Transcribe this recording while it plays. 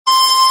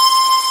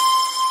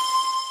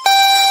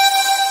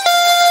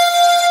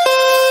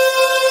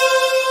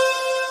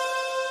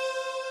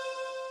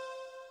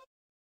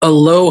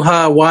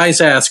Aloha,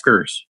 wise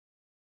askers,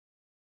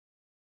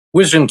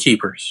 wisdom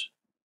keepers,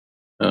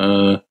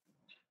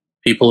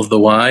 people of the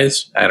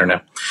wise. I don't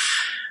know.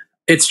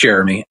 It's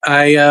Jeremy.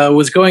 I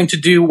was going to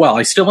do, well,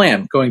 I still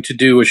am going to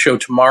do a show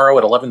tomorrow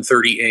at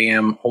 11:30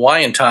 a.m.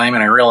 Hawaiian time,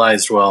 and I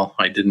realized, well,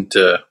 I didn't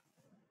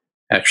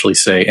actually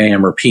say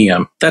a.m. or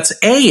p.m. That's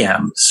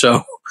a.m.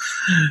 So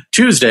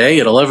Tuesday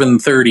at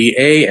 11:30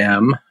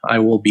 a.m., I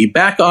will be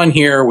back on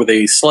here with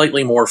a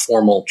slightly more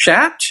formal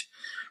chat.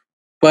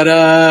 But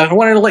I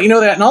wanted to let you know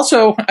that. And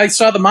also, I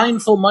saw the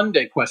Mindful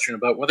Monday question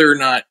about whether or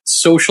not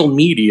social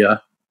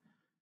media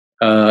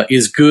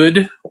is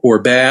good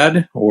or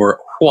bad or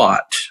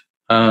what.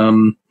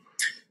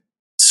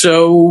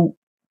 So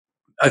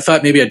I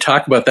thought maybe I'd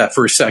talk about that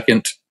for a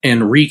second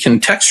and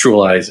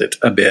recontextualize it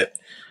a bit.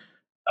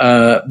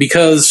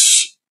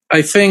 Because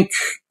I think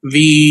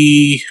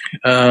the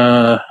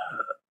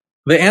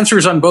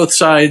answers on both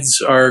sides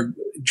are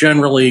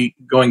generally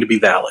going to be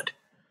valid.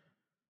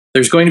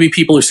 There's going to be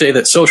people who say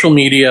that social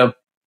media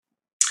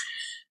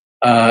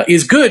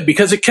is good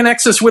because it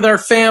connects us with our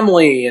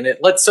family and it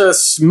lets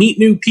us meet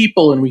new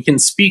people and we can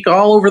speak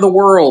all over the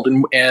world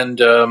and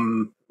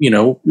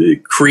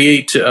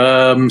create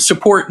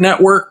support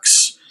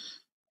networks,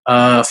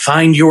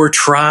 find your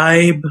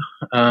tribe,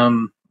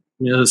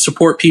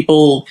 support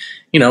people,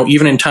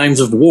 even in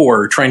times of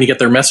war, trying to get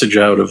their message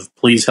out of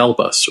please help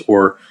us,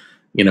 or,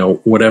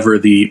 whatever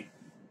the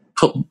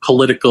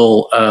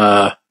political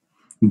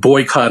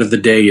boycott of the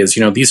day is,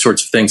 these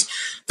sorts of things.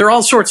 There are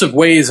all sorts of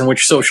ways in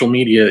which social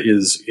media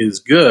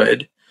is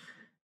good,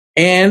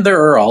 and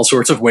there are all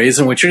sorts of ways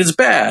in which it is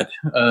bad,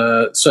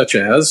 such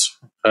as,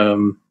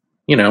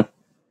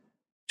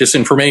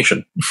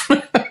 disinformation,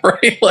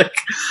 right? Like,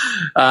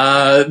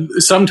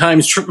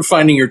 sometimes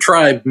finding your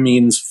tribe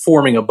means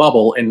forming a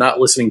bubble and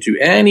not listening to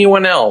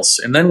anyone else.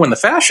 And then when the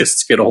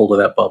fascists get a hold of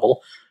that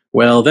bubble,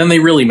 well, then they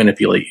really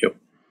manipulate you.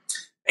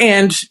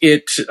 And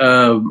it,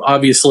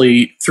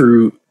 obviously,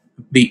 through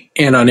the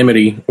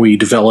anonymity, we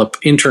develop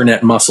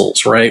internet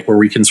muscles, right? Where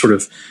we can sort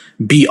of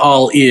be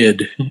all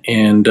id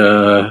and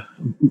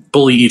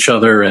bully each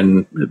other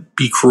and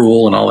be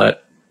cruel and all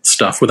that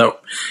stuff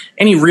without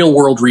any real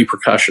world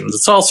repercussions.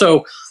 It's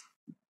also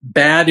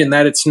bad in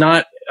that it's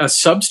not a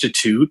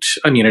substitute.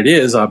 I mean, it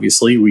is,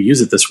 obviously, we use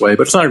it this way,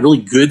 but it's not a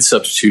really good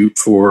substitute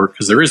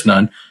because there is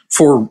none,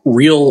 for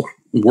real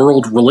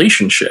world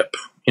relationship,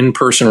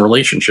 in-person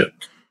relationship.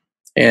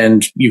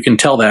 And you can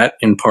tell that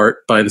in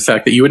part by the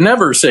fact that you would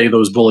never say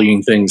those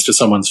bullying things to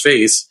someone's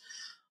face.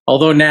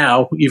 Although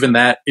now even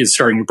that is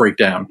starting to break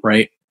down,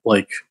 right?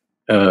 Like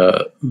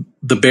the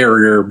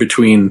barrier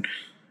between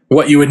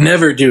what you would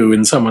never do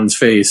in someone's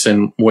face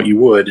and what you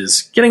would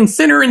is getting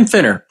thinner and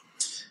thinner.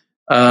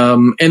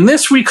 And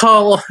this we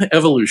call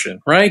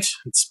evolution, right?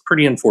 It's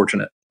pretty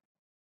unfortunate.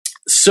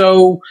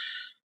 So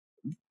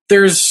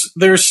there's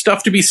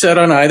stuff to be said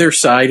on either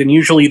side, and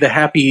usually the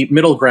happy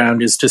middle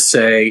ground is to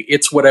say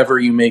it's whatever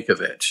you make of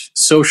it.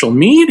 Social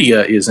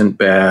media isn't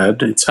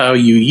bad, it's how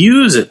you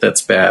use it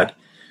that's bad.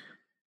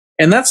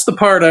 And that's the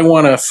part I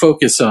want to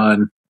focus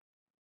on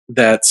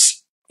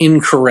that's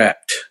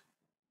incorrect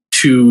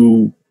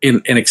to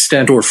an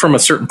extent or from a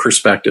certain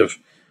perspective.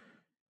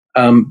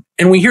 And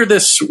we hear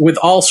this with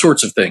all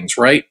sorts of things,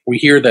 right? We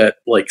hear that,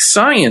 like,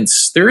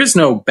 science, there is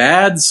no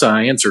bad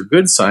science or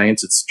good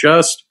science, it's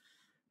just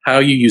how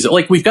you use it.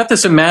 Like, we've got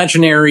this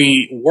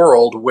imaginary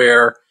world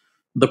where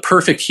the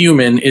perfect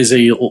human is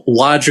a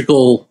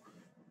logical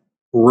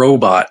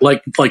robot,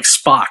 like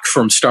Spock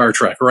from Star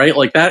Trek, right?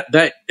 Like that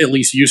at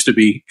least used to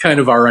be kind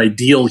of our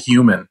ideal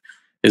human,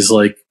 is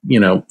like,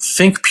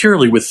 think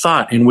purely with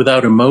thought and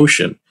without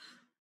emotion.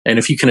 And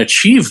if you can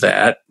achieve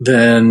that,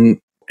 then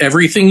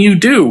everything you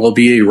do will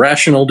be a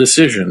rational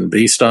decision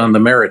based on the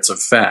merits of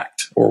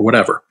fact or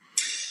whatever.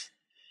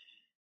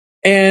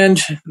 And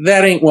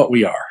that ain't what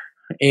we are.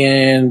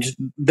 And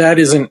that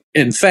isn't,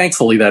 and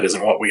thankfully that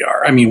isn't what we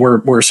are. I mean,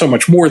 we're so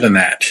much more than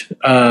that.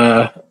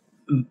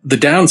 The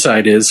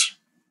downside is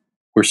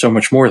we're so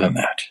much more than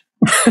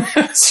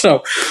that.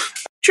 So,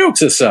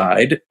 jokes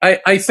aside,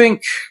 I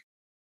think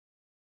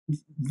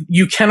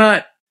you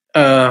cannot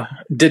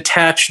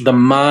detach the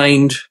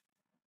mind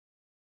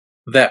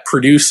that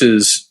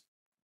produces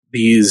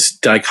these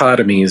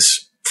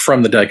dichotomies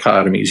from the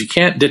dichotomies. You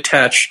can't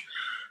detach.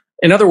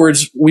 In other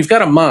words, we've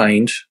got a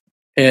mind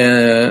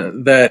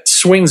that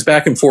swings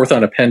back and forth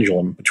on a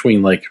pendulum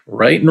between, like,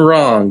 right and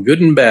wrong, good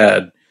and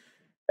bad,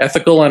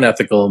 ethical,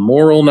 unethical,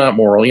 moral, not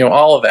moral,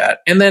 all of that.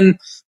 And then,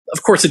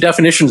 of course, the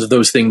definitions of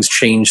those things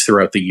change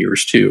throughout the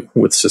years, too,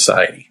 with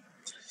society.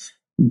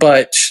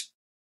 But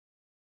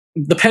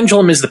the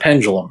pendulum is the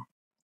pendulum.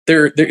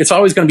 It's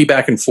always going to be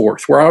back and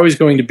forth. We're always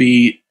going to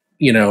be,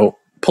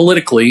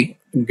 politically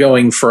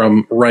going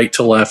from right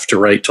to left to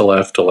right to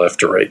left to left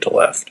to right to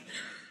left.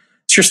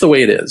 It's just the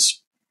way it is.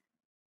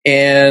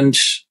 And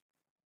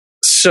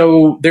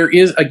so there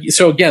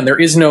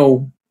is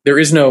no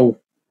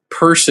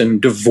person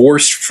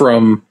divorced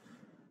from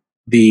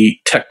the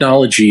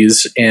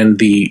technologies and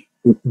the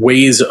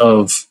ways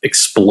of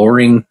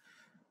exploring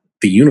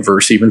the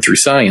universe, even through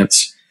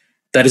science,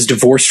 that is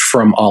divorced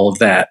from all of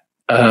that.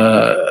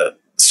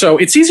 So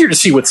it's easier to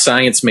see with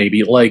science,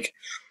 maybe. Like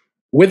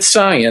with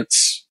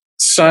science,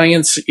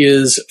 science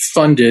is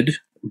funded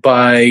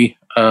by,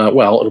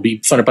 it'll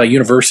be funded by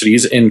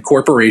universities and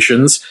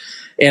corporations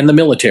and the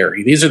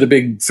military. These are the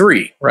big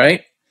three,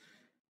 right?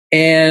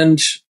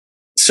 And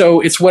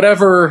so it's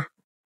whatever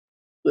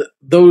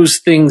those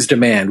things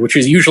demand, which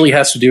is usually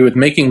has to do with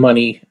making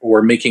money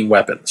or making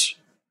weapons.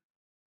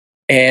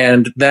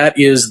 And that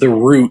is the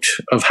root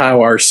of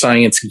how our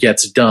science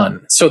gets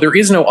done. So there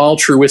is no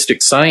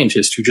altruistic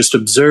scientist who just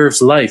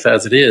observes life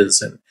as it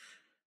is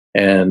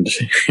and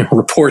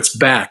reports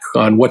back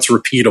on what's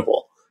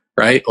repeatable,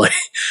 right?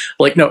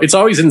 Like no, it's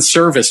always in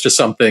service to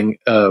something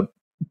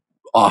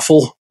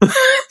awful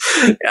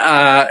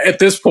at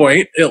this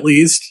point, at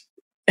least.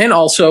 And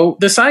also,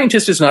 the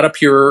scientist is not a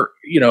pure,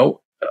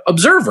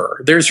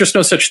 observer. There's just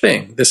no such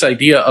thing. This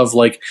idea of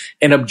like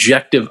an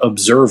objective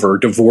observer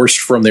divorced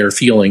from their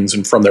feelings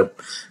and from their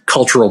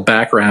cultural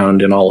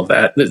background and all of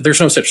that. There's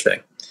no such thing.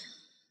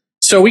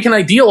 So we can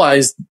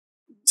idealize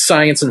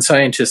science and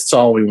scientists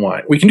all we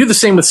want. We can do the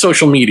same with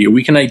social media.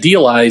 We can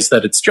idealize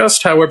that it's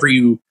just however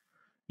you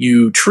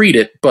treat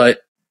it,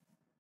 but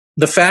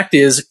the fact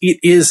is it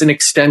is an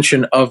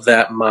extension of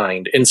that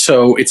mind. And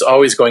so it's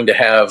always going to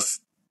have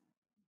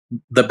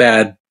the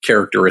bad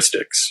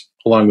characteristics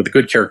along with the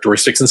good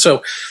characteristics. And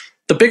so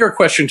the bigger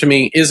question to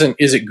me isn't,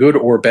 is it good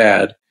or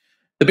bad?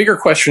 The bigger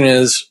question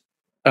is,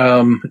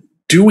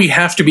 do we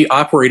have to be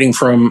operating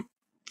from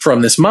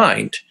this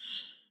mind?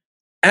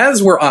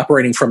 As we're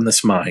operating from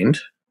this mind,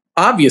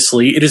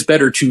 obviously it is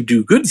better to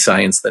do good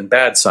science than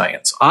bad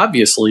science.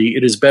 Obviously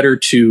it is better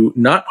to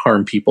not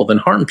harm people than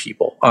harm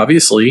people.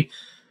 Obviously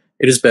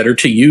it is better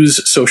to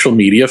use social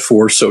media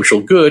for social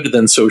good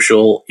than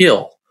social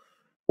ill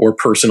or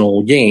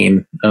personal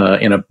gain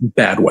in a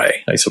bad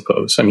way, I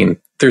suppose. I mean,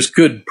 there's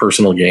good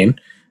personal gain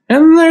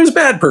and there's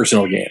bad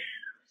personal gain.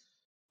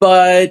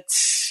 But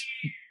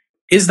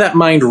is that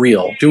mind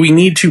real? Do we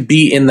need to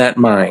be in that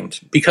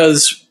mind?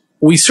 Because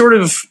we sort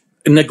of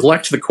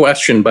neglect the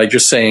question by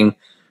just saying,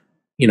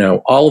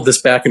 all of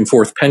this back and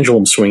forth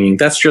pendulum swinging,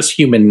 that's just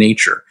human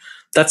nature.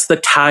 That's the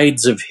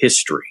tides of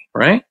history,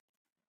 right?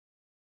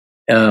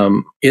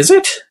 Is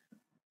it?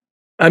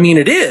 I mean,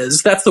 it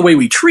is. That's the way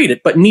we treat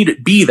it, but need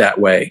it be that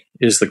way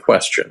is the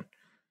question.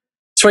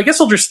 So I guess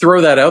I'll just throw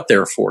that out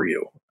there for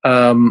you.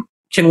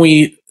 Can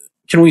we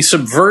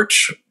subvert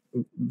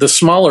the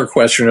smaller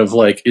question of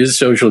like, is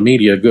social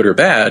media good or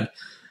bad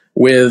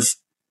with,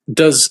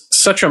 does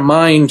such a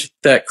mind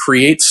that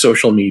creates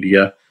social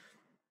media,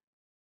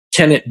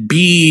 can it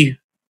be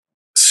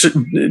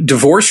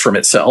divorced from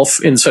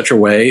itself in such a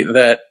way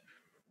that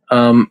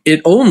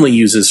it only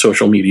uses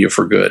social media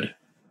for good?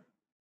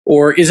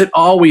 Or is it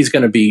always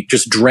going to be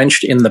just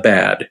drenched in the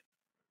bad?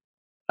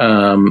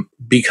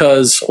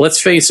 Because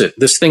let's face it,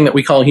 this thing that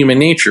we call human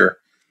nature,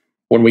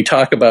 when we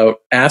talk about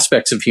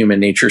aspects of human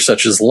nature,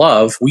 such as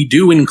love, we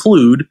do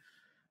include,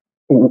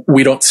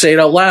 we don't say it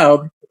out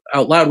loud.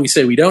 Out loud, we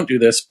say we don't do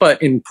this,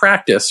 but in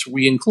practice,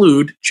 we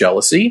include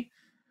jealousy,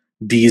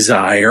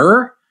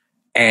 desire,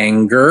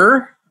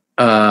 anger,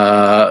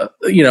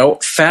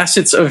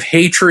 facets of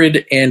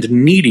hatred and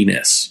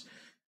neediness.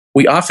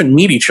 We often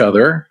meet each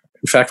other,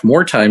 in fact,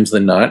 more times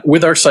than not,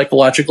 with our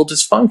psychological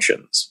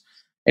dysfunctions.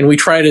 And we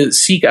try to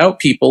seek out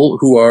people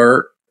who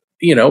are,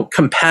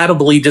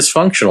 compatibly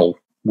dysfunctional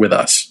with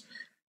us.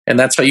 And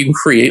that's how you can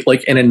create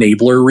like an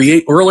enabler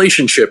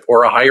relationship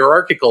or a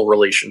hierarchical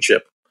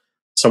relationship.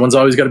 Someone's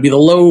always got to be the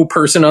low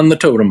person on the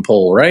totem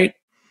pole, right?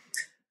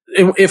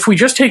 If we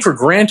just take for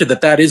granted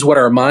that that is what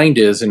our mind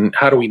is and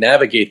how do we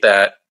navigate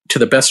that to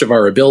the best of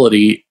our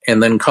ability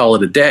and then call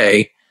it a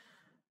day,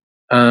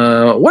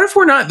 what if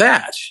we're not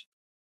that?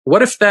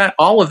 What if that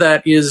all of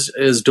that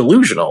is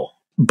delusional,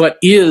 but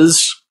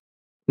is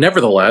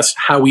nevertheless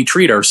how we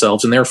treat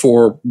ourselves and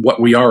therefore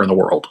what we are in the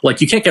world?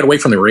 Like you can't get away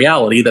from the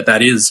reality that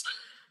that is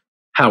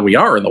how we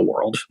are in the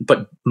world,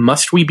 but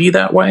must we be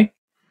that way?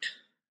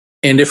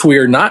 And if we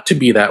are not to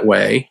be that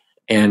way,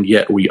 and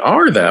yet we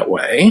are that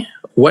way,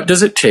 what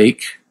does it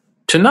take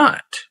to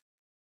not?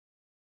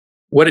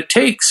 What it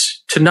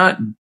takes to not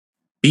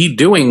be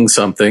doing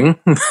something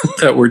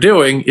that we're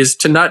doing is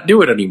to not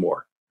do it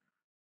anymore.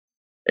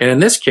 And in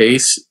this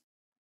case,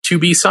 to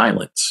be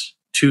silent,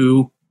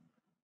 to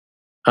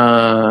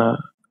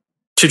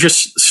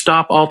just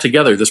stop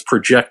altogether this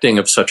projecting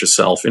of such a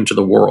self into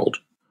the world,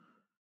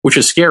 which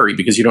is scary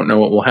because you don't know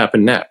what will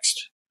happen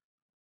next.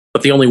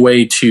 But the only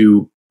way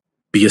to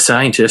be a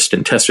scientist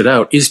and test it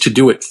out is to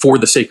do it for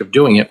the sake of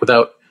doing it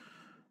without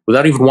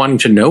even wanting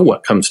to know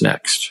what comes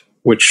next,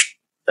 which,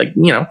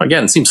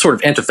 again, seems sort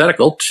of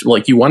antithetical to,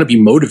 like, you want to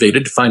be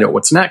motivated to find out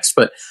what's next,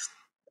 but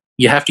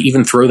you have to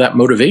even throw that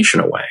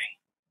motivation away.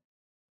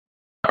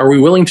 Are we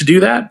willing to do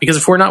that? Because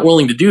if we're not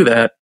willing to do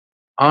that,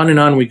 on and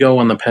on we go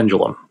on the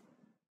pendulum.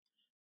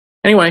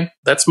 Anyway,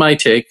 that's my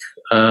take.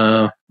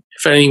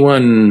 If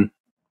anyone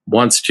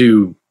wants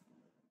to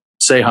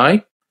say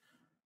hi,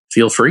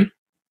 feel free.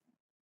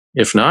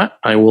 If not,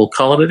 I will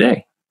call it a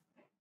day.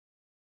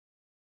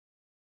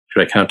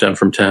 Should I count down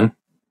from 10?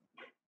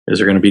 Is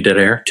there going to be dead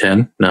air?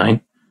 10,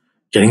 9,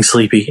 getting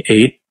sleepy,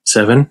 8,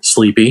 7,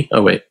 sleepy.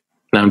 Oh, wait.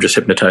 Now I'm just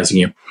hypnotizing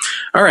you.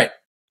 All right.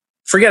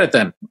 Forget it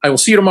then. I will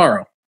see you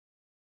tomorrow.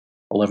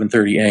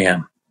 11:30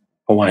 a.m.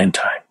 Hawaiian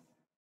time.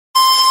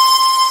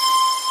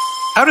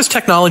 How does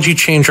technology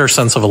change our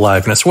sense of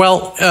aliveness?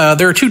 Well,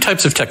 there are two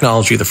types of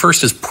technology. The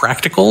first is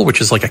practical,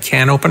 which is like a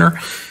can opener,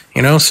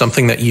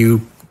 something that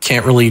you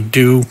can't really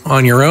do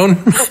on your own,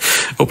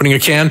 opening a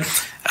can.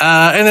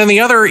 And then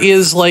the other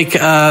is like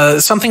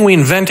something we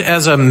invent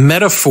as a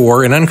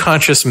metaphor, an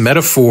unconscious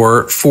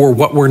metaphor for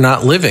what we're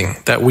not living,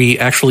 that we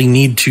actually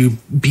need to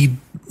be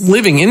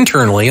living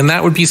internally. And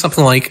that would be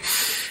something like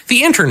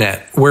the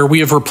internet, where we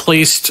have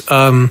replaced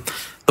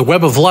the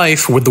web of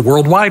life with the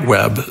World Wide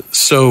Web.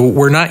 So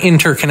we're not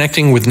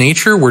interconnecting with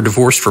nature. We're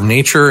divorced from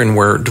nature, and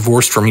we're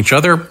divorced from each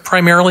other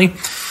primarily.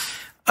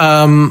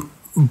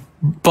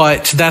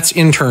 But that's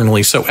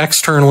internally. So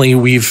externally,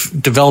 we've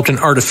developed an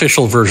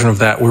artificial version of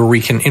that where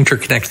we can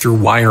interconnect through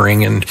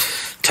wiring and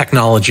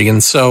technology.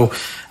 And so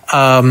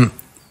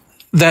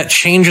that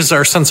changes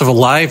our sense of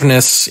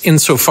aliveness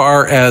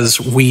insofar as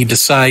we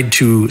decide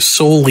to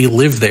solely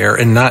live there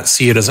and not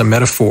see it as a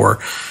metaphor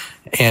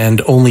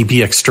and only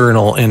be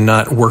external and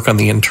not work on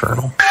the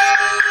internal.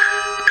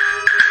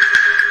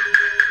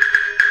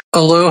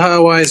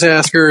 Aloha, wise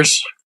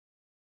askers.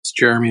 It's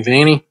Jeremy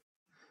Vaeni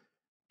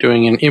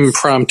doing an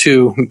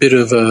impromptu bit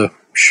of a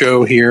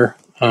show here.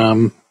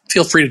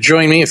 Feel free to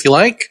join me if you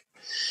like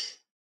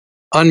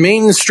on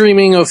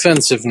mainstreaming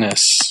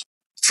offensiveness.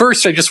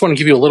 First, I just want to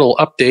give you a little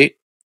update.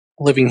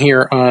 Living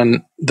here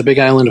on the big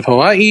island of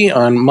Hawaii,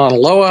 on Mauna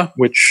Loa,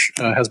 which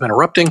has been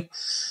erupting.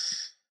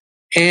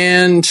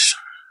 And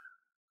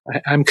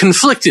I'm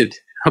conflicted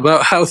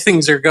about how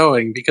things are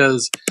going,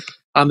 because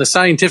on the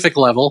scientific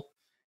level,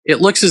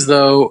 it looks as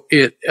though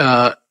it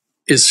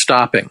is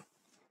stopping.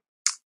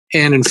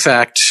 And in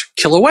fact,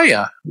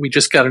 Kilauea, we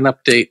just got an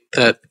update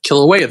that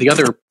Kilauea, the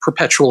other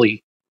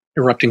perpetually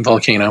erupting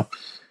volcano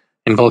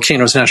in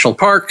Volcanoes National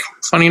Park,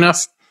 funny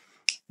enough,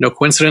 no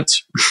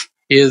coincidence,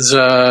 has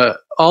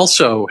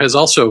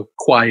also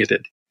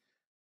quieted.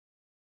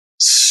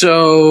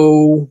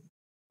 So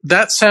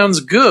that sounds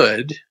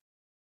good,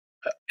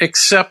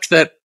 except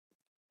that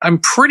I'm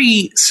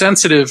pretty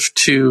sensitive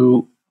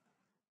to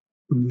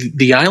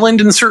the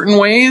island in certain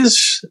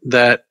ways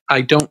that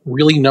I don't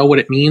really know what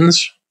it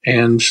means.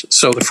 And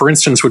so the for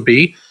instance would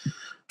be,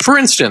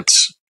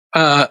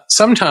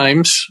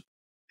 sometimes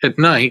at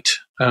night,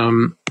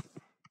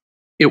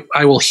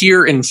 I will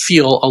hear and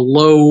feel a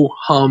low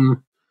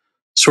hum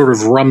sort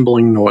of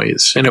rumbling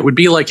noise. And it would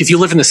be like if you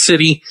live in the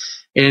city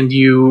and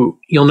you'll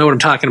know what I'm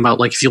talking about.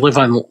 Like if you live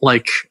on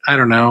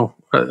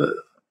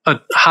a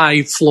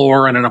high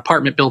floor in an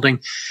apartment building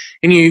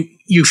and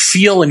you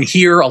feel and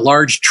hear a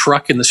large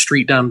truck in the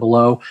street down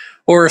below,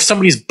 or if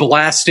somebody's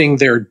blasting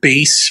their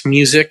bass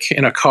music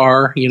in a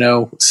car,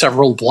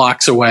 several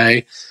blocks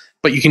away,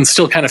 but you can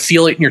still kind of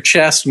feel it in your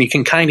chest and you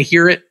can kind of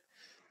hear it.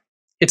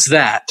 It's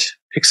that,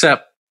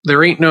 except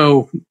there ain't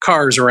no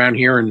cars around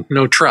here and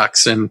no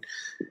trucks, and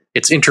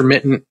it's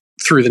intermittent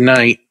through the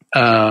night.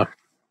 Not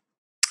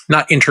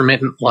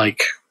intermittent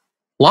like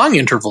long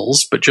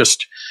intervals, but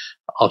just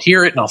I'll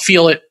hear it and I'll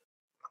feel it,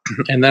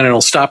 and then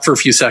it'll stop for a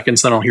few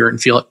seconds, then I'll hear it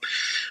and feel it.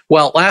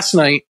 Well, last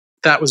night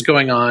that was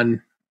going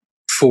on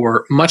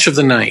for much of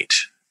the night.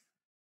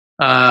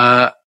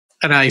 And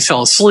I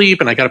fell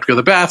asleep and I got up to go to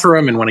the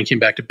bathroom, and when I came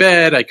back to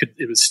bed,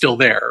 it was still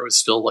there. I was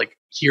still like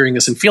hearing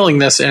this and feeling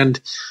this. And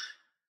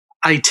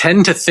I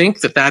tend to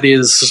think that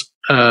is,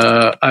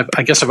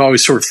 I guess I've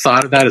always sort of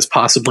thought of that as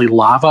possibly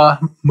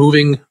lava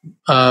moving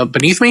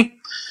beneath me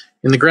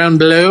in the ground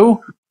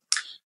below.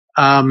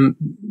 I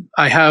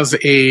have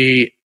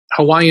a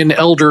Hawaiian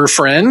elder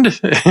friend,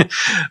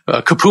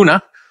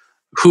 Kapuna,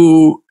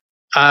 who,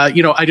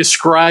 I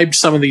described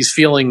some of these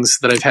feelings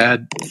that I've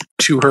had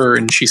to her,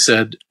 and she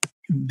said,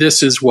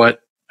 this is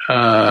what,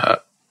 Hawaiians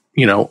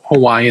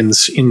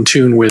in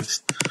tune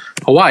with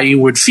Hawaii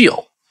would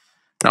feel.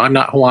 Now, I'm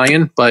not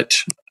Hawaiian, but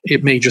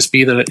it may just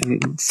be that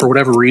for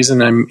whatever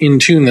reason I'm in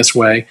tune this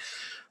way.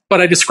 But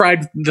I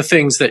described the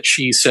things that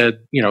she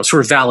said,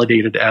 sort of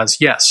validated as,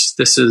 yes,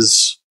 this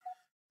is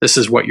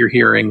what you're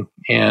hearing,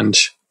 and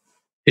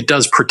it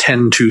does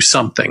pretend to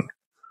something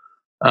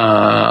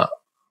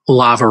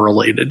lava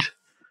related.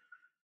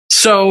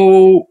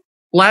 So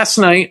last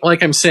night,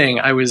 like I'm saying,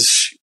 I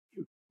was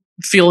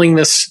feeling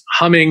this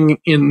humming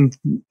in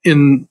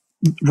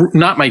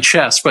not my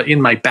chest, but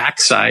in my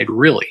backside,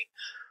 really,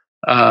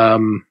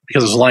 because I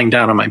was lying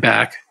down on my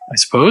back, I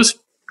suppose.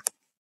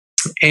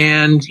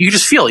 And you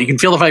just feel it. You can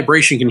feel the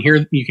vibration. You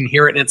can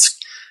hear it, and it's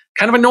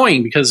kind of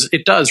annoying because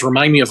it does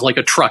remind me of like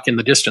a truck in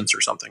the distance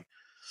or something.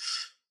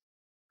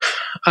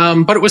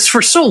 But it was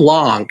for so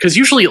long, because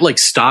usually it like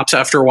stops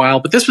after a while,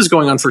 but this was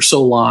going on for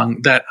so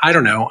long that I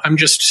don't know. I'm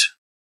just,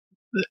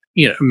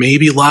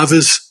 maybe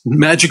lava's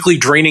magically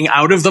draining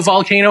out of the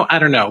volcano. I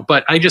don't know.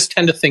 But I just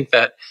tend to think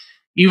that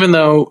even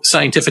though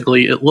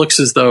scientifically it looks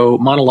as though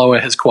Mauna Loa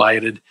has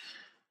quieted,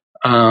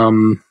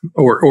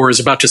 or is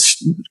about to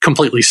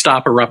completely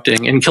stop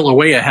erupting, and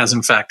Kilauea has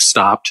in fact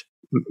stopped,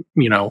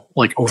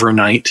 like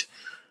overnight,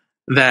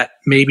 that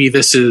maybe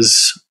this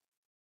is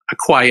a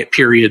quiet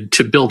period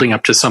to building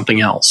up to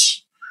something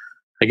else.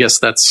 I guess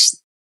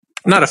that's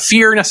not a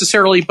fear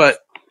necessarily, but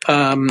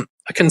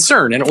a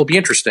concern, and it will be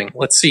interesting.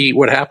 Let's see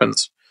what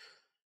happens.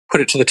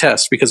 Put it to the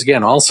test, because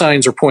again, all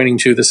signs are pointing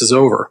to this is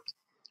over,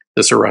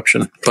 this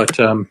eruption. But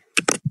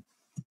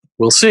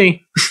we'll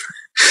see.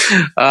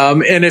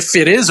 And if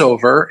it is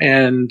over,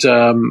 and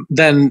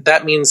then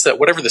that means that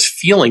whatever this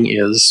feeling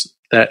is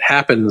that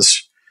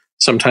happens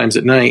sometimes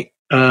at night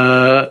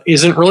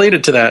isn't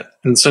related to that.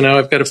 And so now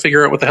I've got to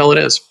figure out what the hell it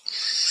is.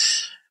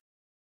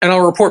 And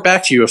I'll report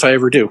back to you if I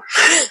ever do.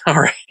 All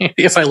right.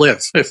 If I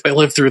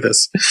live through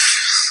this.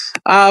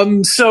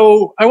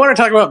 So I want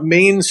to talk about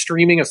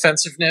mainstreaming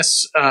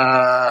offensiveness.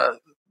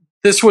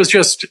 This was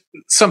just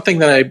something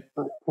that I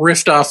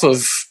riffed off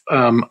of,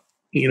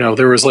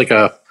 there was like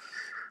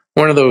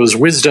one of those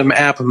wisdom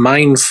app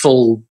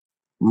Mindful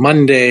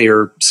Monday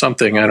or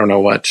something. I don't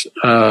know what,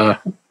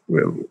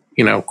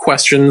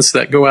 questions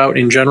that go out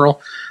in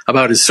general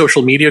about is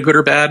social media good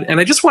or bad.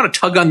 And I just want to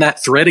tug on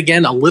that thread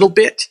again a little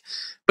bit,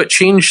 but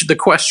change the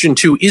question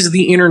to, is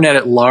the internet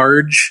at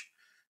large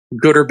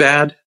good or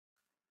bad?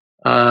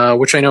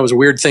 Which I know is a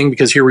weird thing,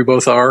 because here we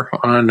both are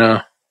on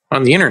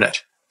the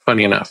internet,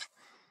 funny enough.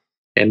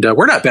 And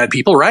we're not bad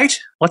people, right?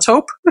 Let's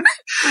hope.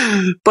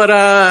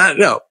 But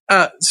no.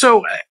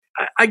 So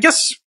I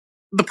guess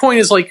the point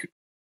is, like,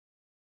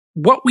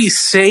 what we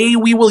say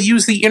we will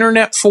use the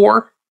internet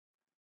for,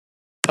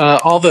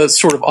 all the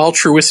sort of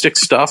altruistic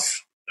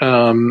stuff,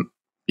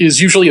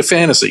 is usually a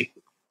fantasy,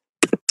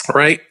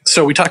 right?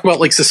 So we talk about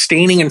like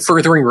sustaining and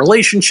furthering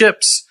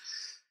relationships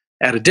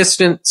at a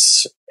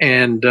distance,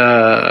 and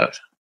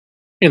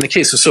in the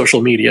case of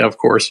social media, of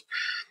course.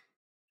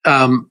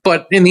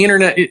 But in the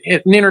internet,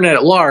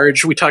 at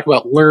large, we talk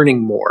about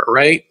learning more,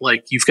 right?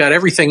 Like, you've got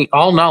everything,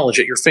 all knowledge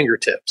at your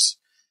fingertips.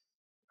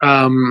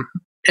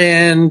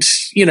 And,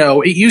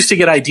 it used to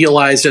get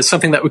idealized as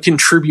something that would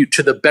contribute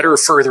to the better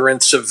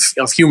furtherance of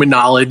human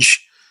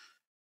knowledge,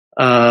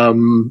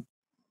 and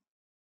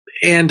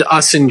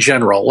us in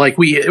general. Like,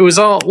 it was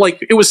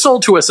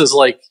sold to us as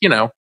like,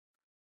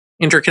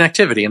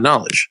 interconnectivity and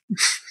knowledge,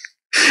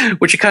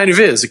 which it kind of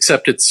is,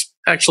 except it's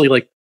actually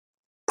like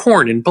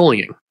porn and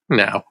bullying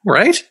now,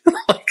 right?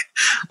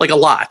 like a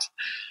lot.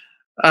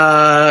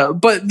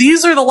 But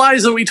these are the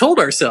lies that we told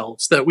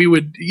ourselves, that we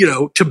would,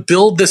 to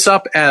build this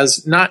up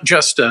as not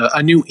just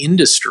a new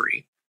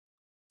industry,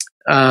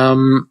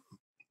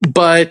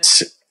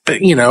 but,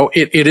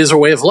 it is a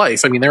way of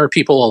life. I mean, there are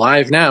people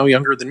alive now,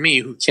 younger than me,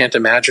 who can't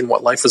imagine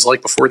what life was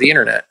like before the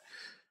internet.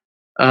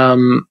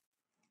 I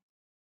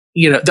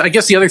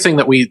guess the other thing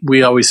that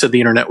we always said the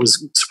internet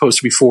was supposed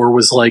to be for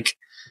was like,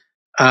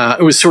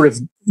 it was sort of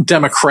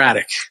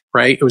democratic,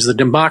 right? It was the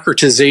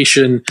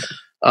democratization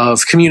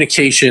of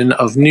communication,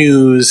 of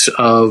news,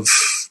 of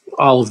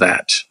all of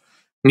that.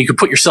 And you could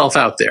put yourself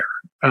out there,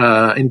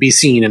 and be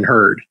seen and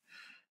heard,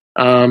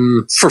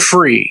 for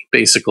free,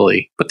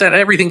 basically. But then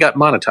everything got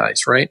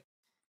monetized, right?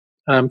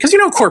 Because,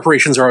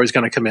 corporations are always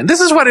going to come in. This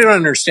is what I don't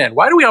understand.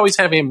 Why do we always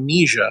have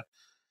amnesia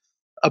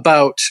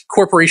about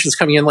corporations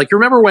coming in? Like, you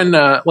remember when,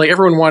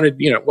 everyone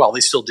wanted, well, they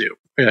still do,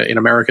 in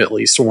America at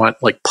least, want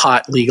like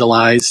pot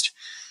legalized.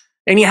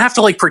 And you have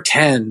to like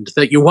pretend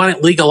that you want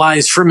it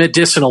legalized for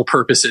medicinal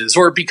purposes,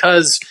 or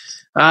because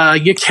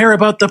you care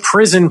about the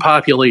prison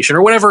population,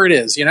 or whatever it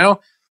is, But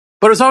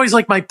it was always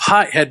like my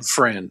pothead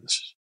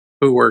friends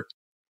who were,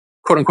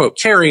 quote unquote,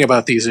 caring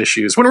about these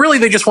issues, when really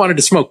they just wanted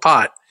to smoke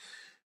pot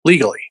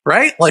legally,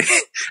 right? Like,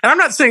 and I'm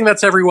not saying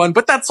that's everyone,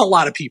 but that's a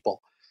lot of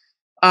people.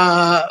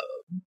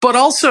 But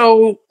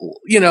also,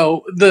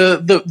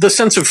 the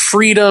sense of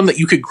freedom that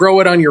you could grow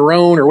it on your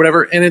own or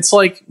whatever. And it's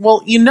like,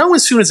 well,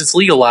 as soon as it's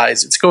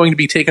legalized, it's going to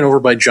be taken over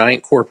by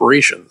giant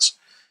corporations,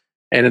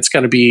 and it's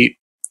going to be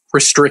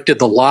restricted.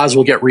 The laws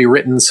will get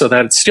rewritten so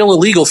that it's still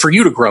illegal for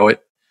you to grow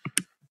it.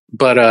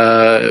 But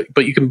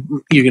you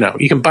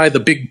can buy the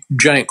big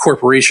giant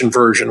corporation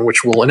version,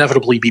 which will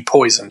inevitably be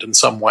poisoned in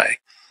some way.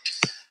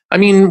 I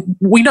mean,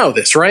 we know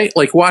this, right?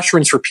 Like, wash,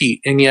 rinse, repeat.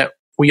 And yet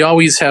we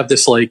always have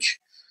this like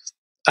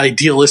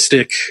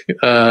idealistic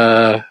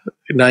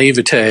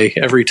naivete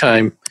every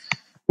time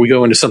we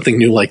go into something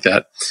new like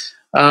that.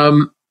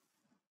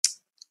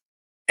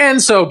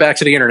 And so back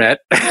to the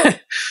internet,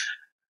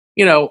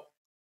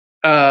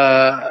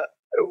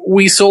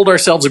 we sold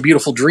ourselves a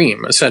beautiful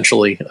dream,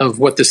 essentially, of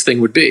what this thing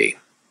would be.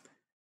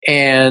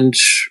 And,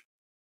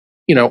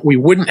 we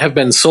wouldn't have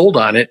been sold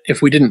on it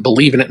if we didn't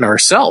believe in it in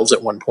ourselves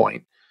at one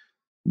point.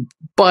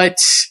 But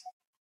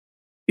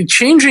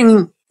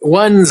changing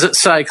one's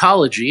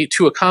psychology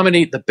to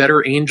accommodate the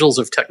better angels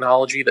of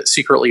technology that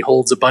secretly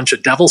holds a bunch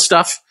of devil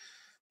stuff,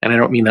 and I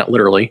don't mean that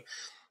literally,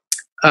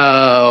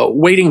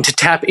 waiting to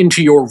tap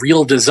into your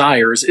real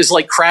desires, is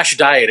like crash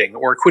dieting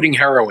or quitting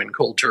heroin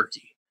cold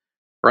turkey,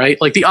 right?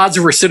 Like, the odds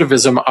of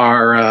recidivism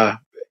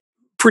are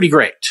pretty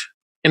great,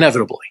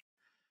 inevitably.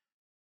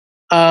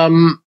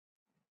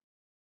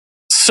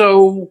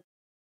 So,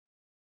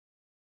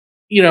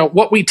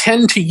 what we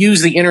tend to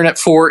use the internet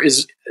for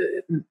is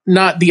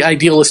not the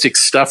idealistic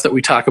stuff that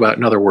we talk about,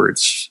 in other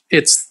words.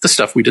 It's the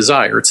stuff we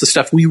desire. It's the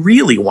stuff we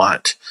really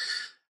want,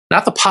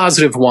 not the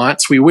positive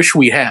wants we wish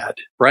we had,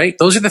 right?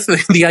 Those are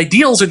the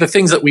ideals are the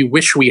things that we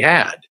wish we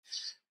had.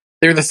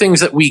 They're the things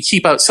that we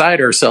keep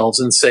outside ourselves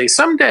and say,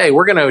 someday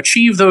we're going to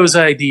achieve those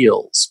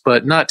ideals,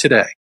 but not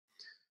today.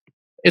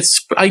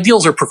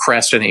 Ideals are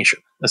procrastination,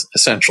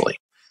 essentially.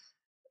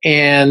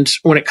 And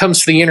when it comes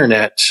to the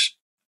internet,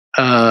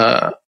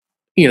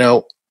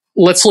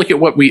 let's look at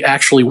what we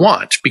actually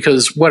want,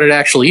 because what it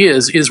actually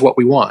is what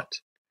we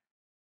want.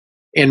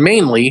 And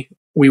mainly,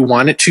 we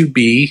want to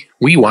be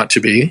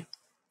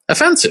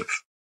offensive.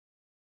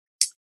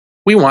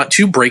 We want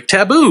to break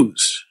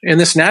taboos, and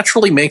this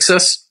naturally makes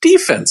us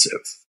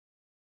defensive.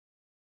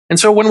 And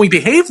so when we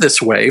behave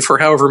this way for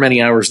however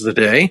many hours of the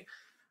day,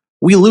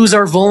 we lose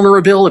our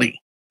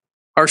vulnerability.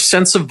 Our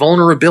sense of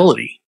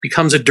vulnerability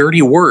becomes a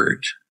dirty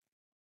word,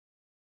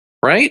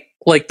 right?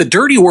 Like the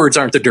dirty words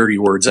aren't the dirty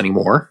words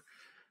anymore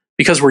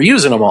because we're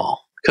using them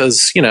all.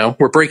 Because,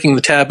 we're breaking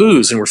the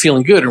taboos and we're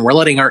feeling good and we're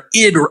letting our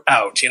id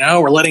out,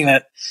 we're letting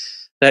that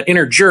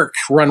inner jerk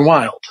run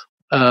wild.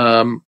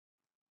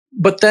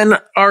 But then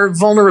our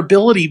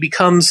vulnerability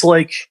becomes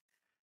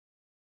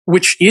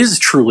which is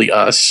truly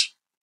us,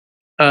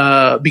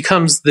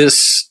 becomes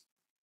this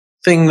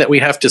thing that we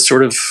have to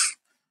sort of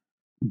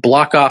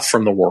block off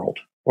from the world,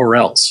 or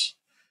else.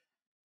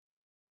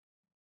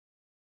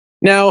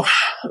 Now,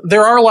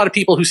 there are a lot of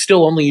people who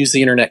still only use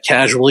the internet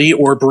casually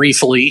or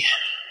briefly,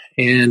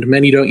 and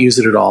many don't use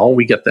it at all.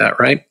 We get that,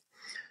 right?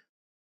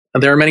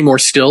 There are many more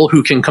still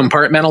who can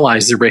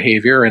compartmentalize their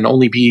behavior and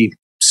only be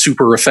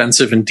super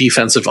offensive and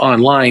defensive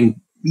online,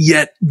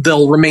 yet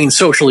they'll remain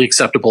socially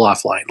acceptable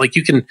offline. Like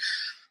you can,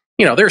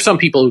 there are some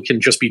people who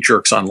can just be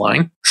jerks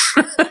online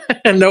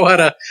and know how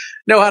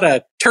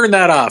to turn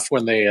that off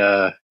when they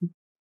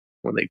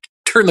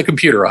turn the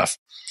computer off.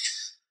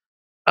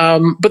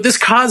 But this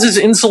causes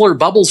insular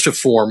bubbles to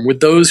form with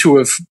those who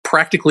have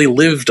practically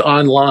lived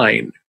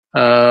online,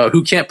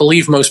 who can't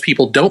believe most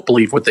people don't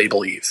believe what they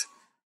believe,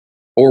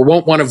 or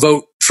won't want to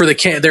vote for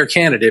their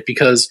candidate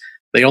because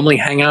they only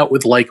hang out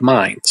with like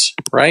minds,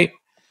 right?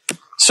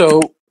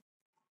 So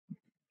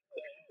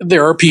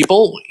there are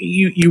people,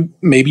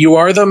 maybe you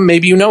are them,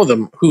 maybe you know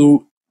them,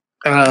 who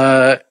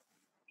can't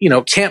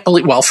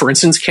believe. Well, for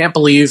instance, can't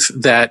believe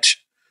that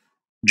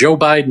Joe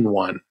Biden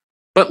won.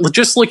 But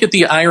just look at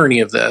the irony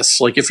of this.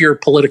 Like, if you're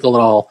political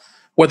at all,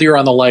 whether you're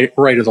on the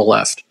right or the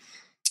left,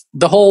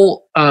 the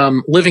whole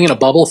living in a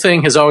bubble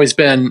thing has always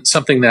been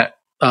something that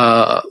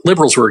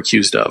liberals were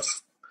accused of.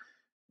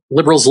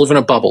 Liberals live in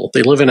a bubble.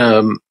 They live in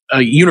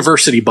a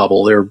university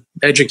bubble. They're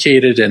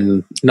educated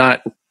and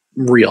not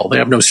real. They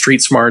have no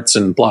street smarts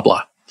and blah,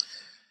 blah.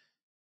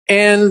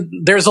 And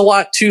there's a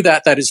lot to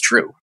that is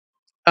true.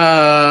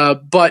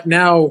 But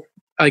now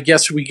I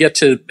guess we get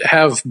to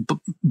have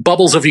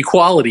bubbles of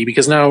equality,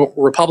 because now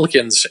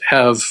Republicans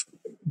have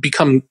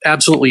become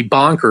absolutely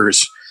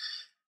bonkers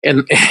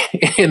in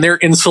their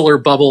insular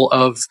bubble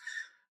of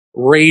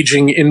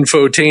raging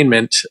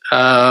infotainment,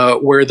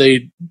 where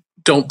they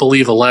don't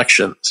believe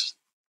elections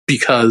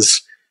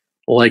because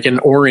an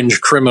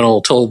orange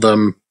criminal told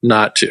them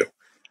not to,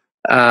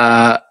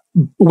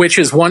 which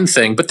is one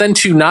thing. But then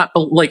to not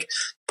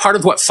part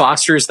of what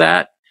fosters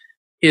that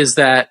is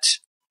that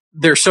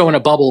they're so in a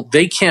bubble,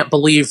 they can't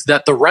believe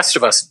that the rest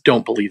of us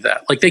don't believe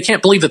that. They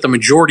can't believe that the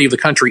majority of the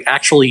country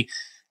actually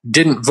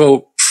didn't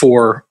vote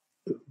for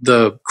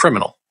the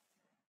criminal,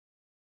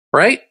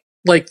 right?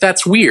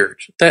 That's weird.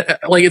 That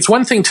it's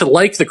one thing to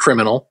like the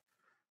criminal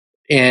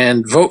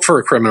and vote for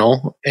a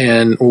criminal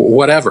and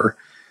whatever,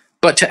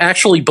 but to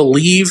actually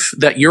believe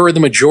that you're the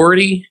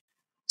majority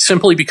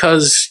simply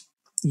because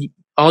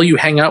all you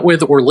hang out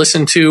with or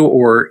listen to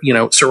or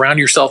surround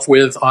yourself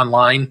with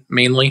online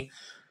mainly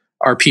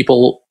are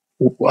people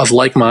of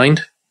like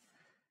mind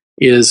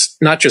is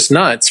not just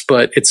nuts,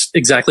 but it's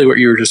exactly what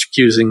you were just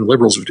accusing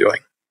liberals of doing.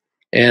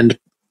 And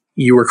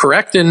you were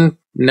correct, and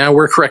now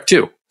we're correct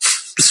too.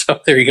 So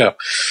there you go.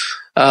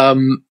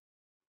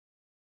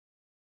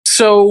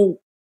 So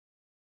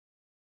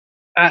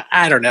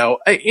I don't know.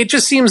 It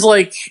just seems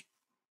like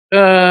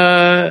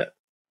I'm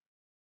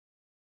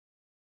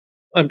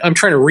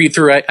trying to read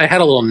through. I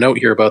had a little note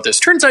here about this.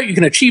 Turns out you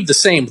can achieve the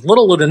same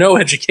little to no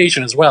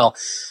education as well.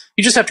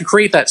 You just have to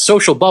create that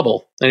social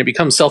bubble, and it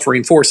becomes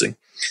self-reinforcing.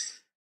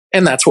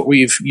 And that's what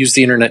we've used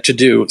the internet to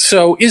do.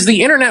 So is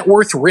the internet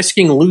worth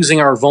risking losing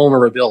our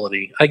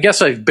vulnerability? I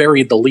guess I've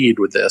buried the lead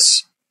with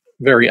this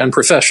very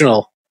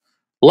unprofessional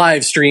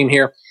live stream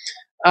here.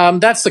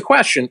 That's the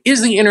question.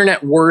 Is the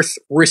internet worth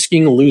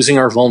risking losing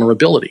our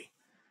vulnerability?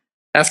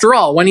 After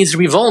all, one needs to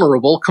be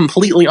vulnerable,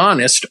 completely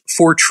honest,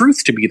 for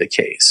truth to be the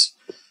case.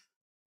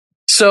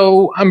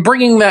 So I'm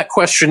bringing that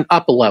question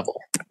up a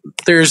level.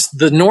 There's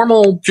the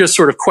normal just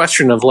sort of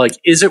question of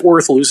is it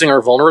worth losing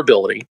our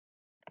vulnerability?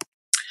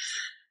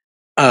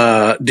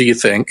 Do you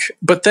think?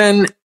 But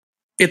then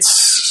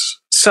it's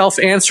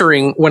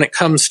self-answering when it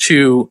comes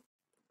to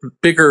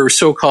bigger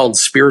so-called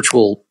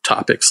spiritual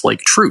topics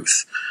like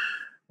truth,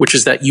 which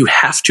is that you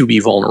have to be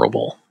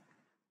vulnerable.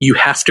 You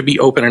have to be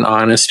open and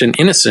honest and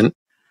innocent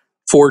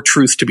for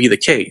truth to be the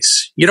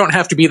case. You don't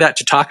have to be that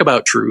to talk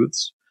about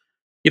truths.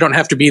 You don't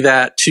have to be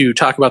that to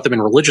talk about them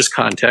in religious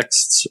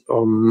contexts,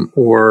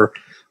 or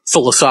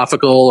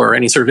philosophical or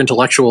any sort of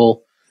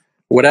intellectual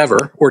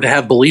whatever, or to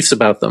have beliefs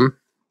about them.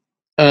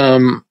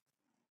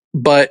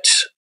 But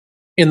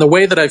in the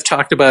way that I've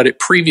talked about it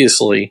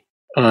previously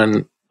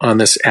on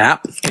this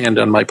app and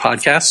on my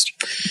podcast,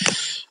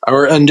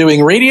 or on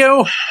doing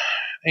radio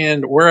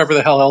and wherever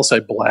the hell else I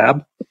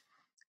blab,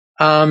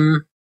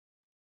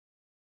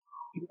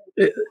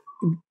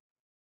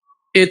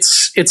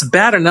 it's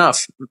bad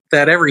enough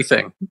that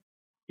everything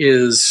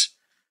is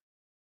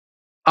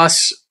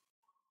us,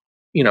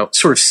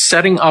 sort of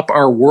setting up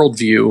our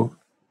worldview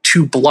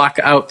to block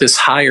out this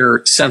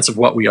higher sense of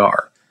what we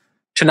are,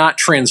 to not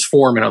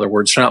transform, in other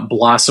words, to not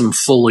blossom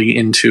fully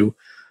into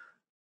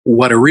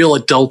what a real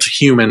adult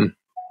human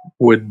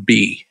would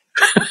be.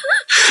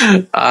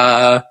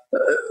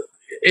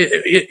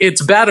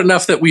 It's bad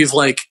enough that we've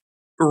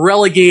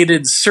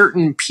relegated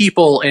certain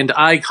people and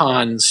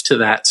icons to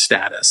that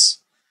status,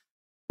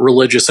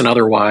 religious and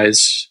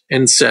otherwise,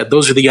 and said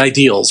those are the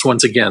ideals.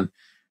 Once again,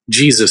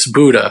 Jesus,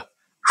 Buddha,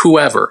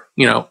 whoever,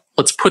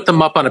 let's put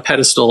them up on a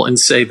pedestal and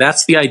say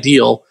that's the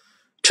ideal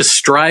to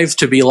strive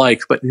to be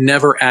like, but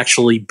never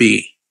actually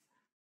be.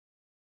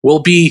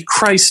 We'll be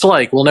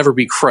Christ-like. We'll never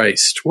be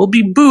Christ. We'll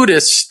be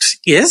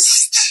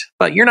Buddhist-ist,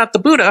 but you're not the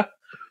Buddha.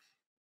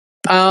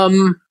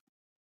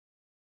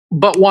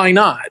 But why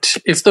not?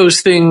 If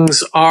those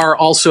things are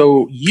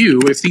also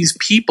you, if these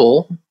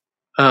people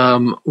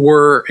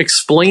were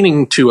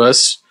explaining to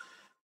us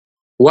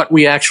what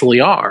we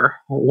actually are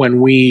when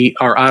we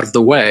are out of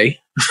the way,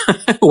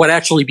 what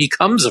actually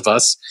becomes of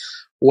us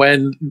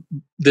when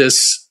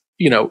this,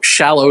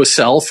 shallow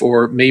self,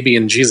 or maybe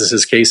in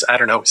Jesus's case, I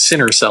don't know,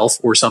 sinner self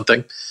or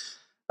something,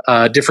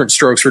 different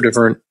strokes for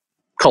different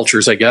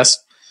cultures, I guess.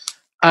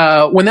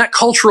 When that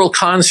cultural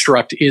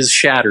construct is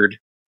shattered,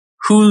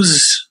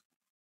 who's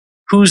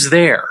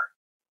there?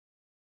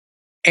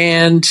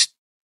 And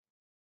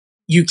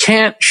you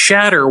can't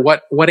shatter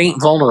what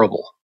ain't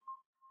vulnerable.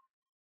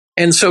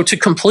 And so to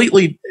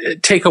completely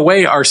take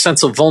away our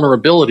sense of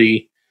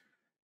vulnerability,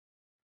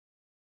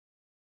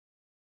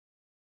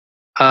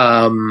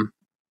 to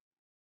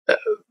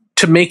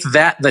make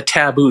that the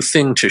taboo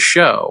thing to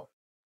show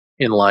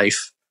in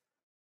life,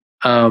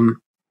 through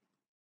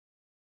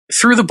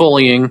the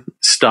bullying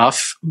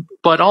stuff,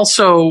 but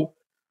also,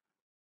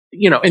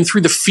 and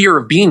through the fear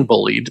of being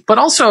bullied, but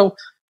also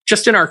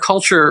just in our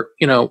culture,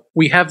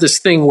 we have this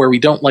thing where we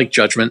don't like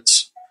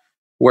judgments,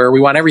 where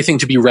we want everything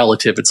to be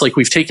relative. It's like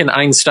we've taken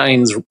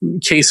Einstein's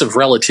case of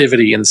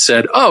relativity and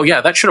said, oh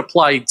yeah, that should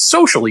apply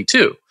socially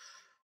too.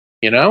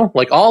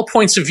 All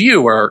points of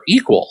view are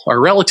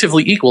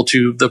relatively equal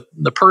to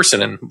the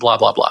person, and blah,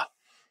 blah, blah.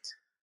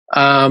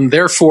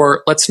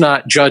 Therefore, let's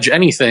not judge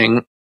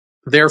anything.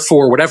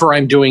 Therefore, whatever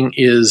I'm doing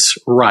is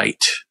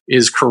right,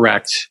 is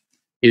correct,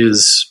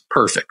 is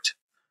perfect.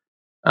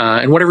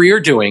 And whatever you're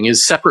doing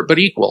is separate but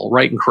equal,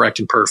 right and correct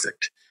and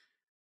perfect.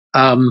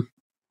 And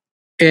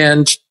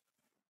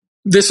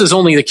this is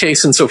only the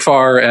case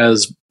insofar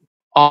as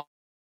all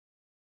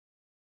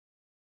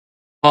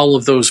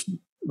of those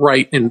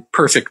right and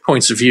perfect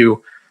points of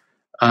view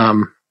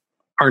are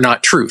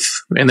not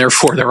truth, and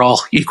therefore they're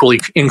all equally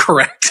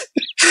incorrect.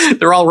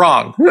 They're all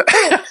wrong. Not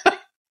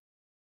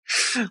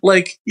in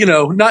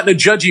a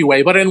judgy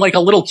way, but in a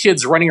little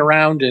kids running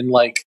around and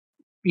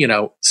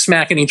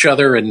smacking each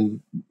other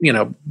and,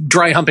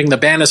 dry humping the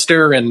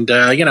banister and,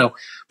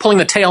 pulling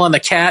the tail on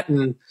the cat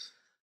and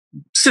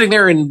sitting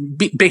there and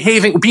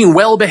being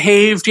well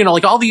behaved,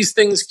 all these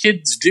things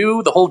kids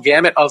do, the whole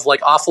gamut of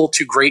awful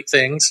to great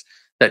things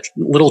that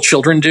little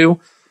children do.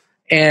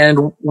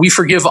 And we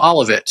forgive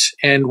all of it,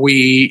 and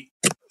we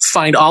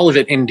find all of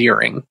it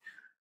endearing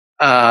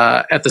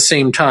at the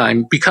same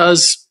time,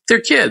 because they're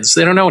kids.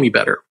 They don't know any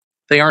better.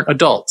 They aren't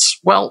adults.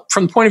 Well,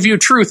 from the point of view of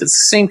truth, it's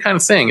the same kind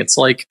of thing. It's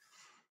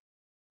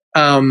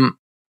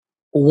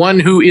one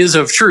who is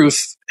of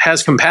truth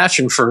has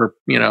compassion for,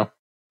 the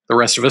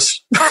rest of us,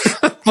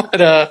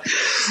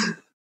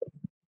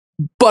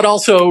 but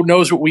also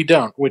knows what we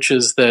don't, which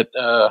is that,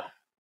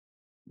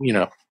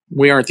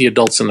 we aren't the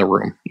adults in the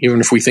room, even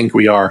if we think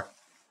we are.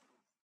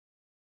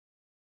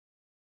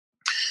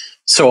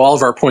 So all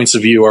of our points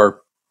of view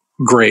are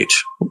great,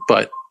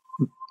 but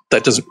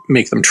that doesn't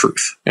make them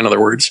truth, in other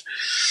words.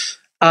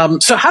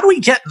 So how do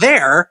we get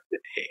there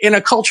in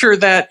a culture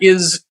that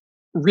is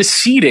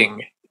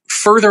receding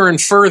further and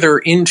further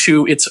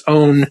into its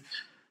own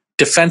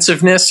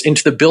defensiveness,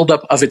 into the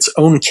buildup of its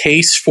own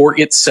case for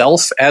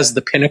itself as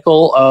the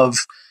pinnacle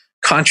of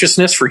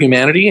consciousness for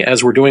humanity,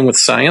 as we're doing with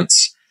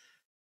science?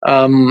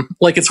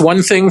 It's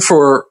one thing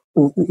for,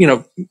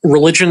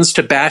 religions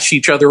to bash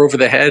each other over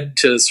the head,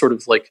 to sort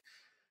of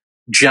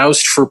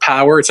joust for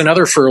power. It's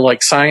another for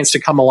science to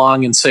come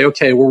along and say,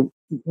 okay,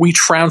 we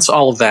trounce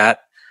all of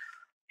that.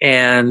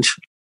 And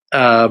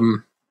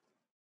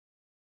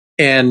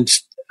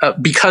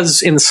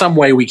because in some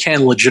way we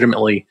can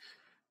legitimately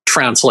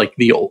trounce like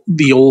the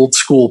old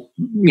school,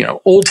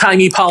 old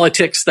timey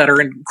politics that are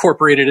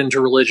incorporated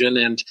into religion,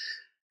 and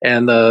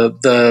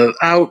the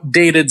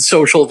outdated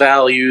social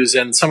values,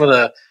 and some of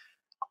the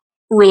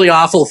really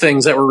awful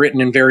things that were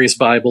written in various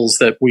Bibles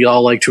that we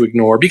all like to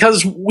ignore,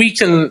 because we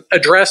can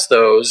address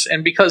those,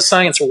 and because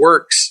science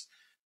works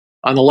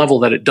on the level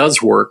that it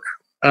does work,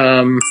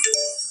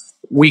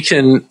 we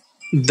can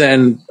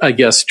then, I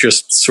guess,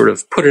 just sort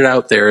of put it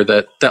out there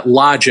that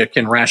logic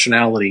and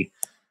rationality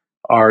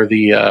are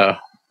the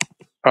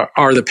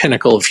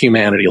pinnacle of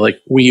humanity. Like,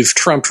 we've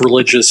trumped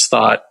religious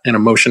thought and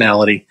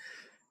emotionality,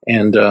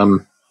 and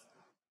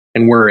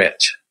we're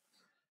it.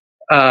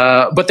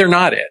 But they're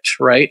not it,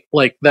 right?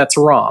 Like, that's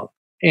wrong.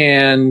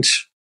 And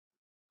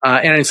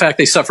in fact,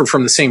 they suffer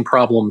from the same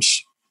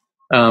problems.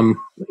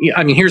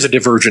 Here's a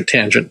divergent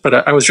tangent,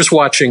 but I was just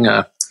watching,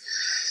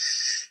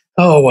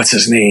 what's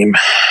his name?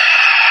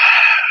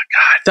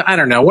 God, I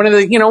don't know. One of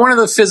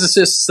the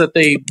physicists that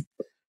they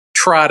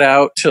trot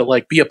out to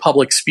like be a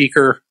public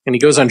speaker, and he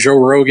goes on Joe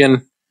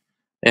Rogan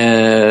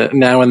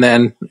now and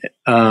then.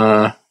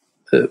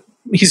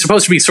 He's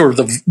supposed to be sort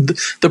of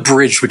the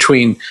bridge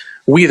between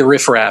we, the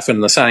riffraff,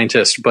 and the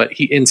scientist, but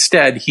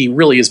he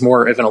really is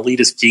more of an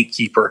elitist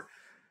gatekeeper.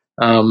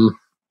 And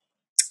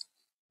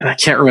I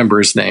can't remember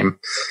his name,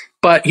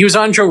 but he was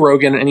on Joe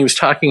Rogan, and he was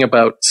talking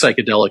about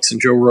psychedelics, and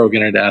Joe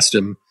Rogan had asked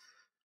him,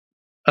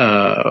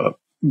 have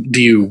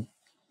you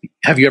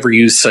ever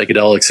used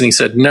psychedelics? And he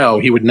said no,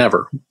 he would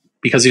never,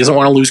 because he doesn't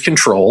want to lose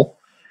control,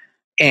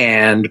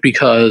 and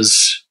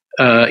because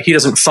he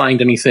doesn't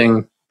find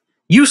anything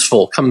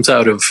useful comes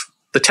out of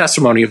the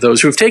testimony of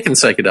those who have taken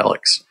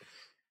psychedelics.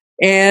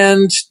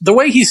 And the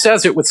way he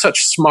says it with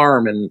such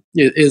smarm and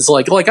is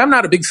like I'm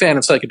not a big fan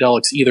of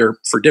psychedelics either,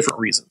 for different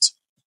reasons.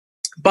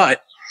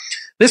 But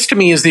this to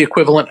me is the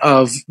equivalent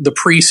of the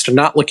priest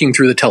not looking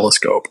through the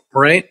telescope,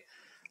 right?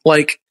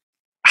 Like,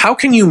 how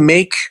can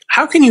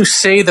you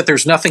say that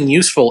there's nothing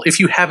useful if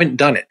you haven't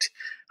done it?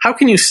 How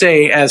can you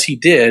say, as he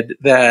did,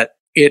 that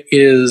it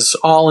is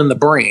all in the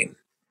brain?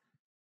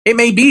 It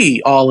may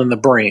be all in the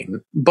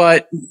brain,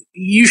 but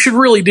you should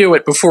really do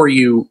it before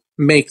you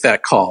make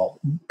that call.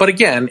 But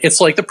again,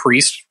 it's like the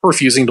priest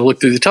refusing to look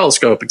through the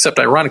telescope, except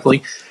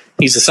ironically,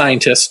 he's a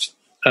scientist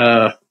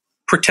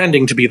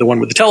pretending to be the one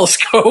with the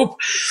telescope,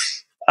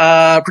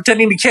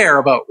 pretending to care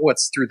about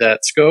what's through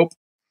that scope.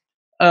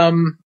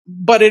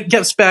 But it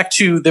gets back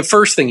to the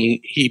first thing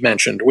he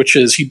mentioned, which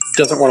is he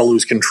doesn't want to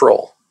lose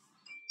control.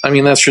 I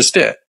mean, that's just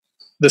it.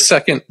 The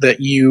second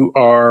that you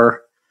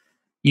are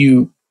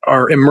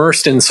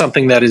immersed in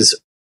something that is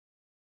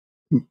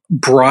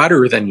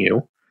broader than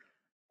you,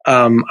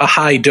 a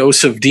high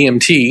dose of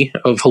DMT,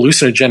 of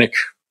hallucinogenic,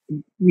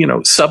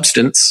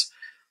 substance,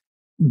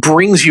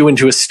 brings you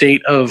into a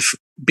state of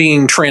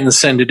being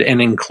transcended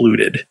and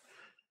included,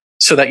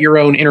 so that your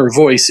own inner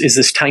voice is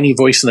this tiny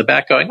voice in the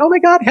back going, "Oh my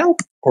God,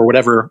 help," or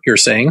whatever you're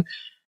saying.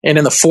 And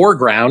in the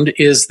foreground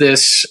is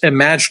this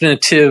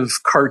imaginative,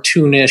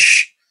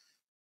 cartoonish,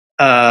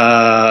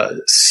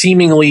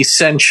 seemingly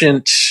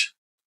sentient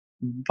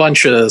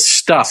bunch of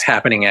stuff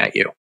happening at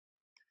you.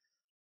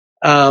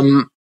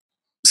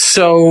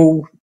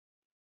 So,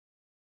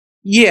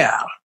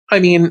 yeah, I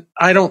mean,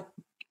 I don't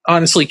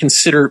honestly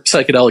consider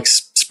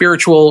psychedelics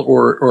spiritual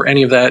or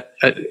any of that.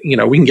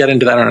 We can get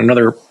into that on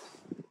another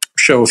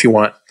show if you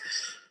want.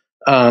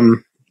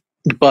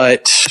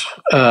 But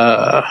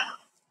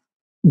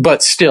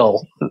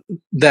still,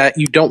 that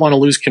you don't want to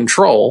lose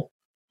control,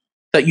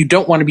 that you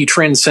don't want to be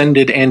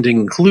transcended and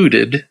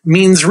included,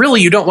 means really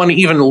you don't want to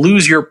even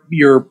lose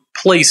your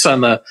place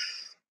on the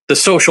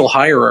social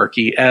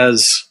hierarchy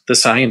as the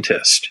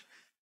scientist,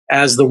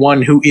 as the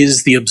one who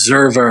is the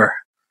observer,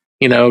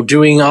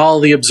 doing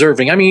all the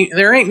observing. I mean,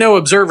 there ain't no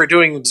observer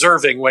doing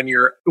observing when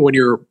you're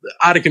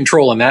out of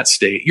control in that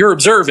state. You're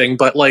observing,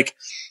 but like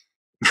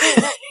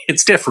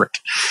it's different.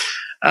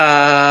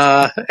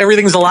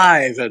 Everything's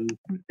alive and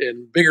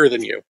bigger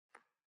than you,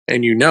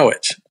 and you know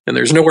it, and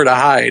there's nowhere to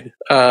hide.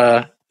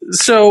 But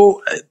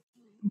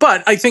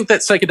I think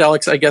that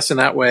psychedelics, I guess in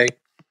that way,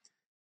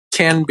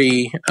 can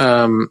be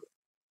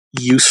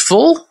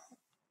useful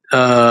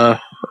to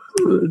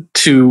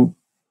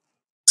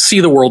see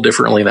the world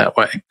differently that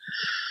way.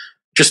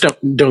 Just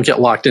don't get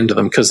locked into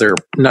them, because they're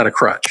not a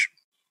crutch.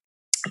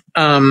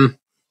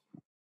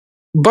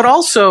 But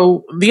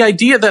also the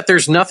idea that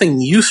there's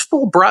nothing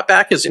useful brought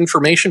back as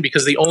information,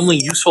 because the only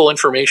useful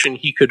information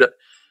he could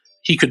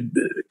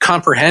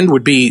comprehend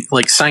would be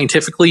like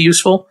scientifically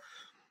useful,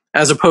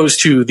 as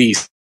opposed to the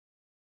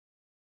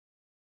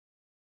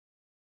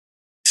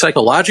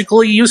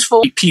psychologically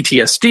useful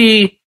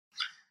PTSD,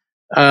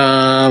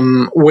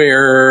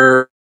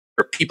 where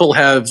people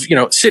have,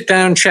 sit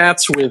down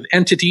chats with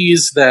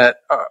entities that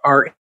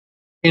are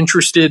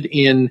interested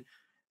in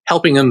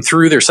helping them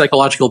through their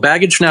psychological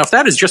baggage. Now, if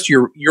that is just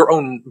your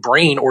own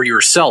brain or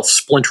yourself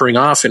splintering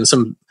off in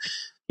some,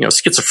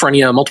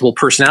 schizophrenia, multiple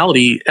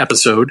personality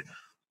episode,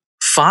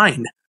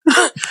 fine.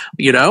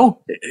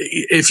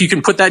 If you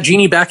can put that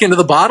genie back into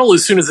the bottle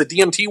as soon as the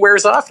DMT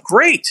wears off,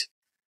 great.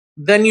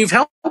 Then you've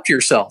helped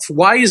yourself.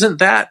 Why isn't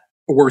that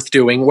worth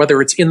doing,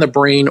 whether it's in the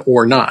brain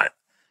or not.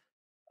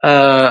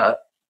 I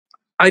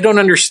don't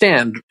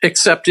understand,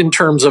 except in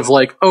terms of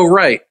like, oh,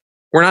 right,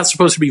 we're not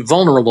supposed to be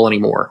vulnerable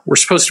anymore. We're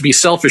supposed to be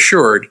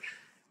self-assured.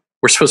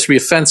 We're supposed to be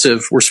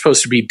offensive. We're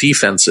supposed to be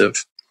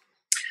defensive.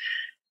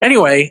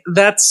 Anyway,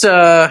 that's,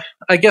 I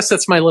guess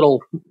that's my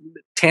little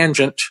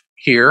tangent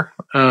here.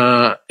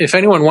 If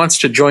anyone wants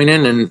to join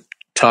in and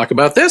talk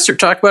about this or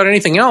talk about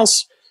anything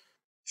else,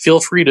 feel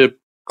free to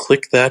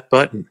click that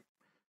button.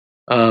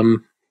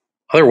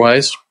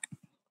 Otherwise,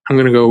 I'm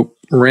going to go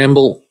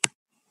ramble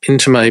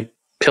into my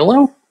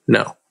pillow.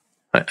 No,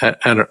 I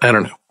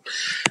don't know.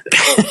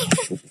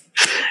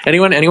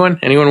 Anyone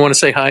want to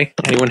say hi?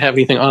 Anyone have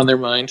anything on their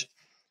mind?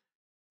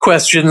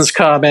 Questions,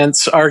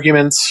 comments,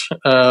 arguments,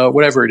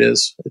 whatever it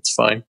is, it's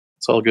fine.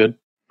 It's all good.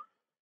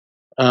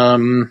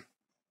 I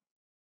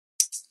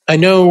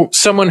know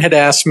someone had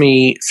asked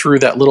me through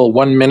that little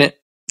 1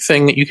 minute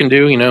thing that you can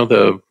do,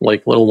 the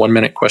like little 1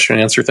 minute question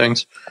and answer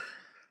things,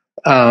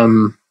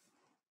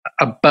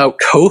 about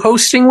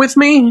co-hosting with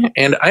me.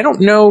 And I don't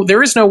know,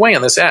 there is no way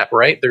on this app,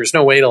 right? There's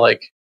no way to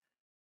like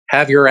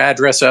have your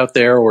address out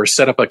there or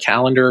set up a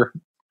calendar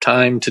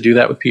time to do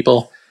that with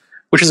people,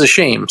 which is a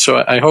shame.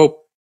 So I hope,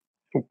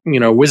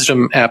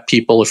 Wisdom app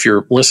people, if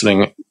you're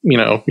listening,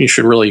 you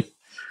should really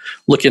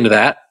look into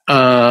that.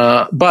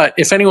 But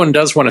if anyone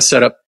does want to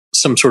set up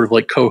some sort of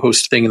like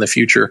co-host thing in the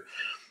future,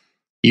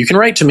 you can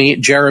write to me,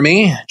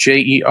 Jeremy,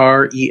 Jeremy,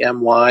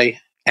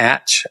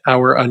 at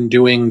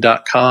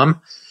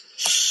ourundoing.com.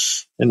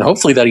 And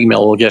hopefully that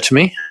email will get to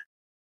me.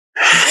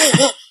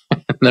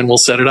 And then we'll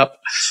set it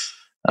up.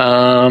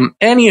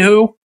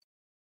 Anywho,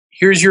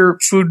 here's your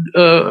food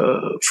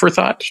for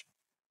thought.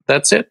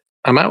 That's it.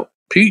 I'm out.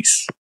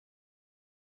 Peace.